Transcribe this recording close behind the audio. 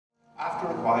After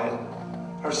a while,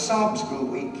 her sobs grew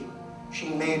weak. She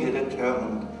made a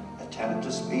determined attempt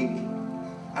to speak,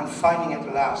 and finding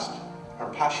at last her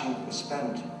passion was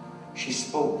spent, she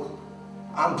spoke,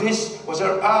 and this was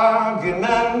her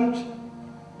argument.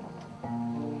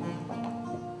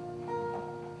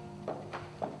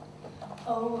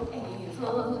 Oh,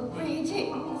 Aeval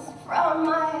greetings from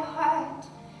my heart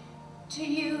to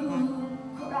you,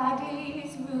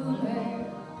 Craggy's ruler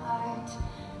heart.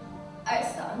 Our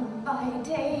sun by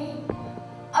day,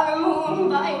 our moon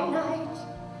by night,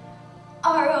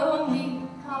 our only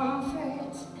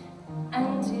comfort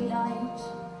and delight.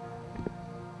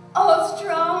 Oh,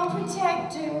 strong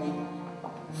protector,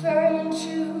 firm and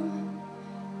true,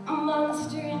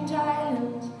 monster and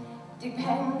darling,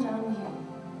 depend on you.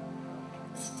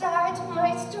 The start of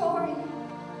my story,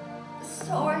 the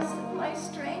source of my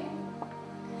strength,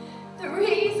 the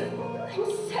reason I'm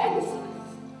senseless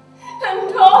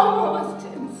and almost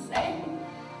insane,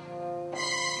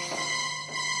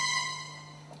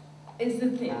 is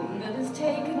the thing that has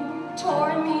taken,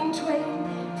 torn me in twain,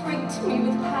 pricked me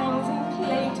with pangs and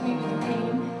plagued me with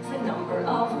pain. It's the number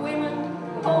of women,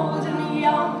 old and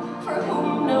young, for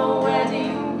whom no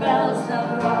wedding bells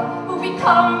have rung, who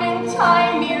become in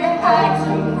time mere hags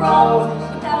and brawls,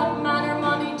 without man or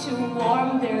money to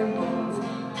warm their bones.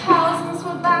 Thousands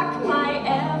will back my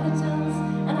evidence,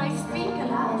 and I speak,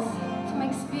 alas, from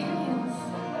experience.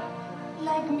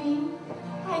 Like me,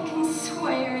 I can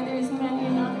swear there's many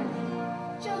another,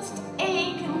 just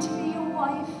aching to be a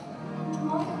wife and a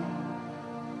mother.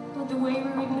 But the way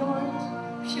we're ignored,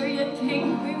 sure you'd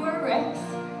think we were wrecks,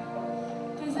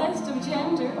 possessed of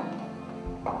gender,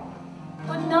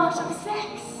 but not of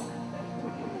sex.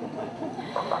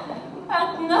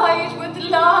 At night with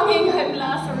longing I'm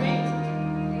lacerated,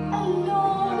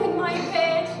 alone in my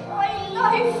bed I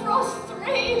lie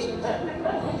frustrated,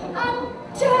 and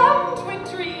damned with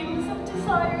dreams of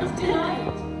desires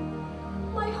denied.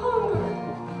 My hunger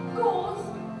goes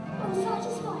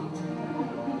unsatisfied.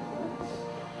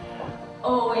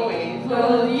 Oh,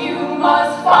 Aeval, you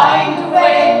must find a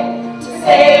way to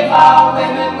save our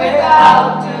women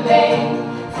without delay.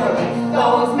 For if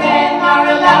those men are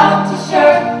allowed to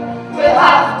shirk, we'll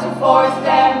have to force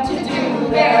them to do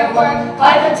their work.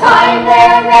 By the time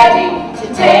they're ready to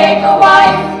take a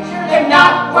wife, they're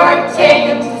not worth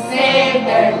taking to save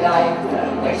their life.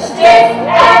 They're stiff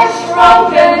and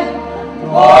shrunken,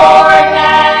 worn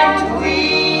and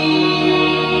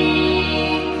weak,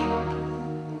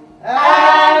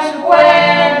 and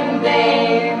when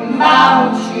they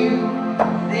mount you,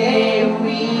 they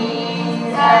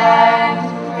wheeze and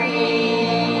creak.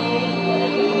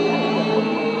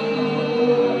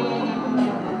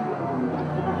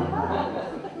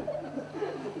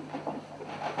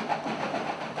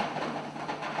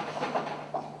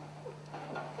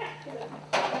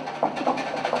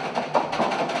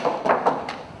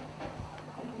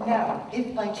 Now,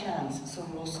 if by chance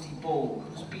some rusty beau,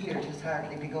 whose beard has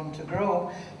hardly begun to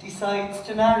grow, decides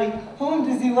to marry, whom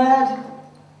does he wed?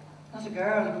 Not a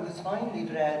girl who is finely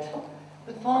bred,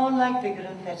 but fawn-like figure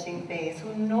and fetching face,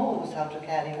 who knows how to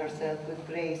carry herself with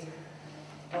grace,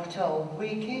 but a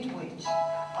wicked witch,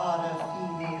 or a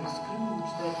female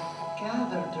Scrooge that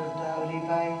gathered her dowry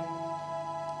by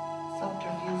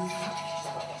subterfuge.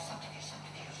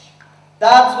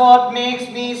 That's what makes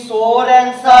me sore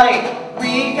and sorry,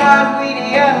 weak and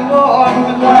weedy and worn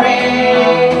with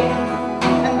worry.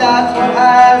 And that's what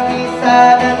has me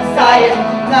sad and sighing,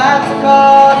 that's the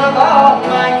cause of all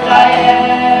my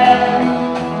crying.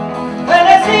 When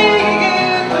I see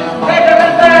you with redder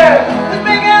and fair, as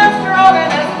big and strong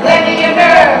and as plenty of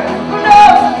nerve, who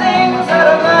knows the things that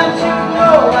a man should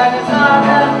know, and his arm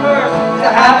and purse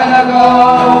to having a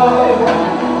go.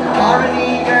 Or an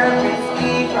eager,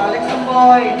 risky, frolicsome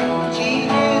boy, she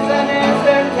is an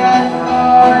innocent and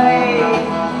boy.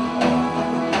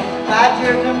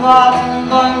 Badgered and bought and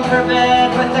bung for bed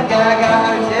with the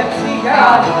gaga or gypsy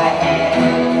girl to a head.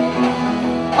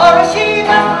 Or a she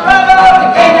must run out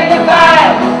again in the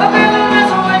fire, a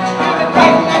villainous witch with a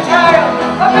frighten a child,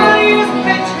 a bilious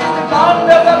bitch is the fond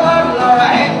of the bottle, or a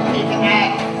hen peeping at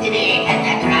the bee and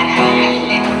the throttle.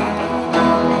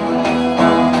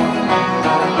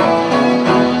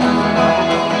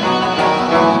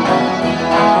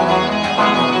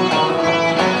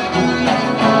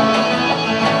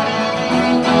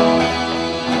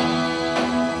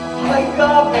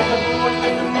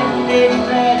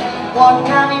 One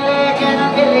canny leg and a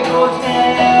billy goat's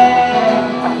head.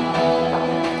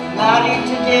 Married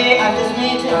today and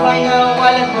dismated by now,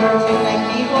 while it burns him like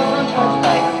he goes untouched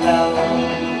by the cloud.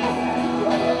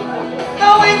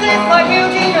 How is it my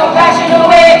beauty, no passion, no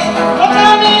wait? Don't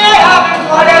tell me I haven't,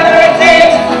 whatever it's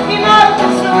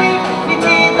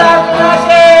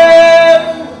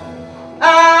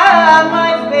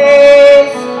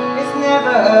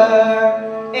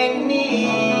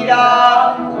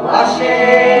vida washing.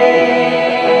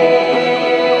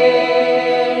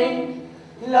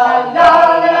 La la.